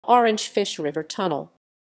Orange Fish River Tunnel.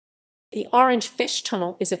 The Orange Fish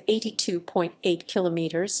Tunnel is an 82.8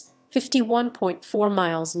 kilometers, 51.4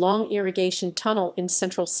 miles long irrigation tunnel in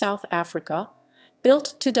central South Africa,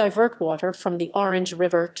 built to divert water from the Orange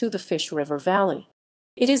River to the Fish River Valley.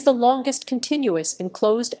 It is the longest continuous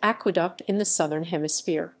enclosed aqueduct in the southern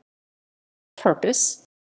hemisphere. Purpose: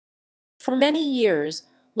 for many years,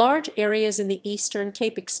 large areas in the Eastern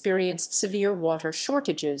Cape experienced severe water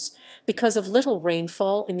shortages because of little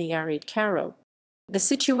rainfall in the arid Karoo. The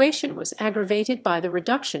situation was aggravated by the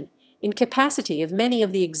reduction in capacity of many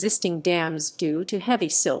of the existing dams due to heavy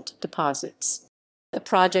silt deposits. The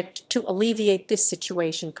project to alleviate this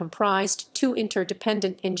situation comprised two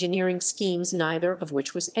interdependent engineering schemes, neither of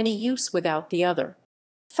which was any use without the other.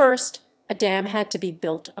 First, a dam had to be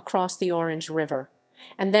built across the Orange River,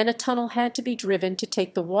 and then a tunnel had to be driven to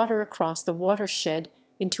take the water across the watershed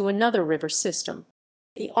into another river system.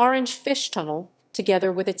 The Orange Fish Tunnel,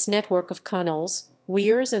 together with its network of canals,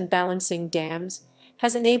 weirs, and balancing dams,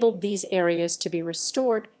 has enabled these areas to be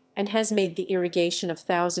restored and has made the irrigation of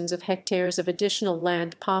thousands of hectares of additional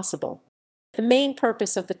land possible. The main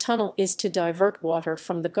purpose of the tunnel is to divert water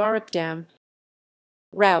from the Garrick Dam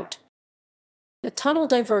route. The tunnel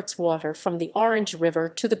diverts water from the Orange River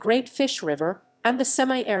to the Great Fish River and the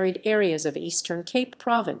semi-arid areas of Eastern Cape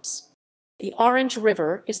Province. The Orange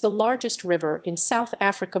River is the largest river in South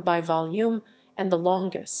Africa by volume and the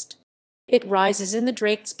longest. It rises in the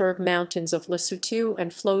Drakensberg Mountains of Lesotho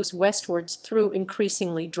and flows westwards through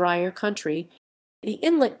increasingly drier country. The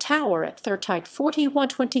inlet tower at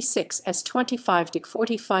 4126 S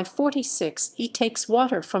 25-4546 E takes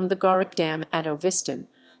water from the Garrick Dam at Oviston.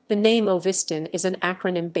 The name Oviston is an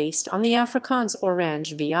acronym based on the Afrikaans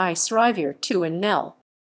Orange vi Schrijver 2 and Nel.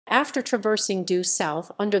 After traversing due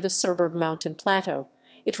south under the Cerberg Mountain Plateau,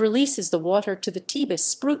 it releases the water to the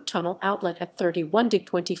Tebus-Spruit Tunnel outlet at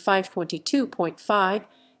 31-2522.5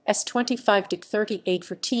 S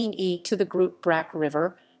 25-3814 E to the Groot Brak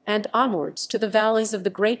River and onwards to the valleys of the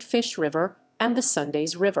Great Fish River and the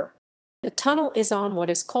Sundays River. The tunnel is on what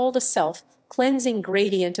is called a self-cleansing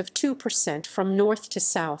gradient of 2% from north to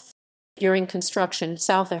south. During construction,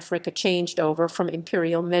 South Africa changed over from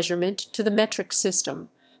imperial measurement to the metric system,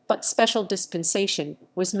 but special dispensation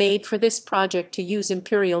was made for this project to use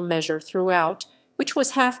imperial measure throughout, which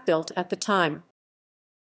was half built at the time.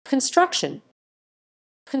 Construction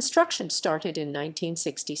started in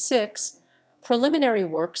 1966. Preliminary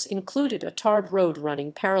works included a tarred road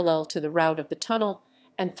running parallel to the route of the tunnel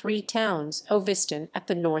and 3 towns, Oviston at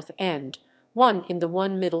the north end, one in the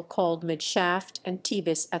one middle called Midshaft, and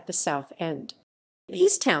Tebus at the south end.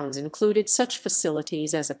 These towns included such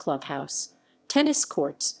facilities as a clubhouse, tennis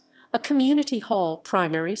courts, a community hall,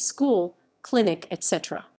 primary school, clinic,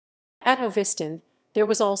 etc. At Oviston, there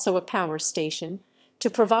was also a power station to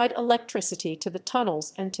provide electricity to the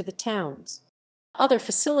tunnels and to the towns. Other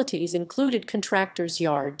facilities included contractors'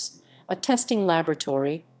 yards, a testing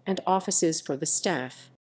laboratory, and offices for the staff.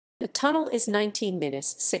 The tunnel is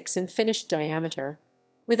 19-6 in finished diameter,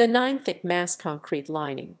 with a 9-thick mass concrete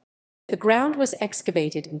lining. The ground was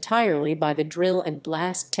excavated entirely by the drill and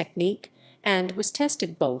blast technique and was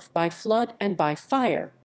tested both by flood and by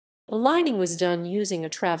fire. The lining was done using a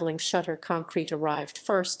traveling shutter. Concrete arrived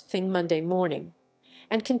first thing Monday morning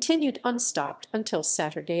and continued unstopped until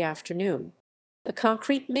Saturday afternoon. The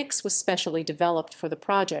concrete mix was specially developed for the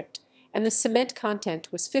project, and the cement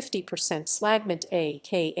content was 50% slagment,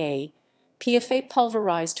 aka PFA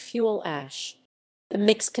pulverized fuel ash. The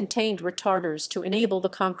mix contained retarders to enable the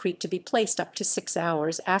concrete to be placed up to 6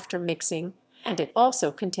 hours after mixing, and it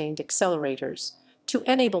also contained accelerators to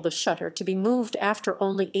enable the shutter to be moved after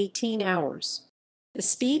only 18 hours. The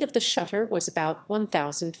speed of the shutter was about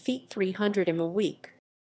 1,000 feet 300 m a week.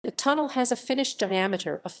 The tunnel has a finished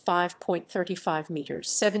diameter of 5.35 meters,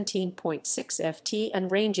 17.6 ft,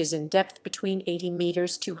 and ranges in depth between 80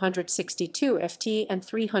 meters, 262 ft, and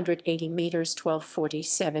 380 meters,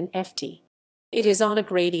 1247 ft. It is on a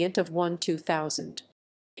gradient of 1:2000.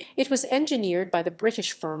 It was engineered by the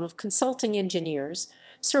British firm of consulting engineers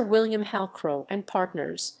Sir William Halcrow and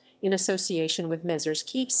Partners, in association with Messrs.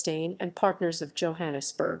 Keepstein and Partners of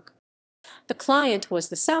Johannesburg. The client was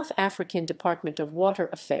the South African Department of Water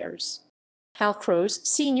Affairs. Halcrow's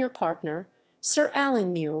senior partner, Sir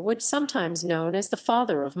Alan Muirwood, sometimes known as the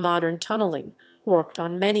father of modern tunneling, worked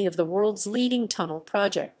on many of the world's leading tunnel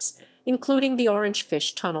projects, including the Orange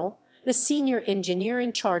Fish Tunnel. The senior engineer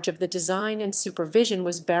in charge of the design and supervision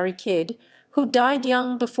was Barry Kidd, who died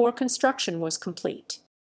young before construction was complete.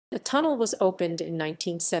 The tunnel was opened in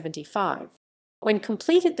 1975. When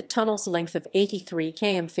completed, the tunnel's length of 83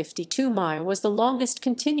 km 52 mi was the longest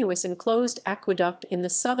continuous enclosed aqueduct in the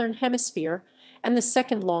southern hemisphere and the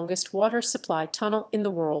second longest water supply tunnel in the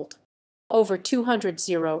world. Over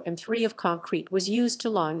 203 of concrete was used to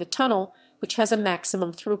line the tunnel, which has a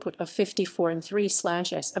maximum throughput of 54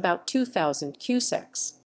 3/s, about 2,000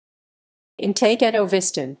 cusecs. Intake at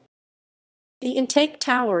Oviston. The intake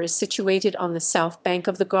tower is situated on the south bank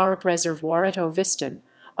of the Garup Reservoir at Oviston,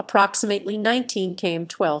 approximately 19 km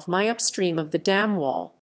 12 mi upstream of the dam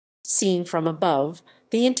wall. Seen from above,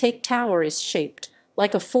 the intake tower is shaped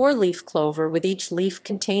like a four-leaf clover, with each leaf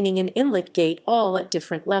containing an inlet gate, all at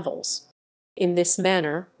different levels. In this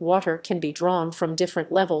manner, water can be drawn from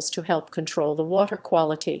different levels to help control the water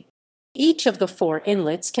quality. Each of the four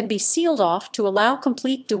inlets can be sealed off to allow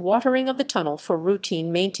complete dewatering of the tunnel for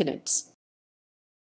routine maintenance.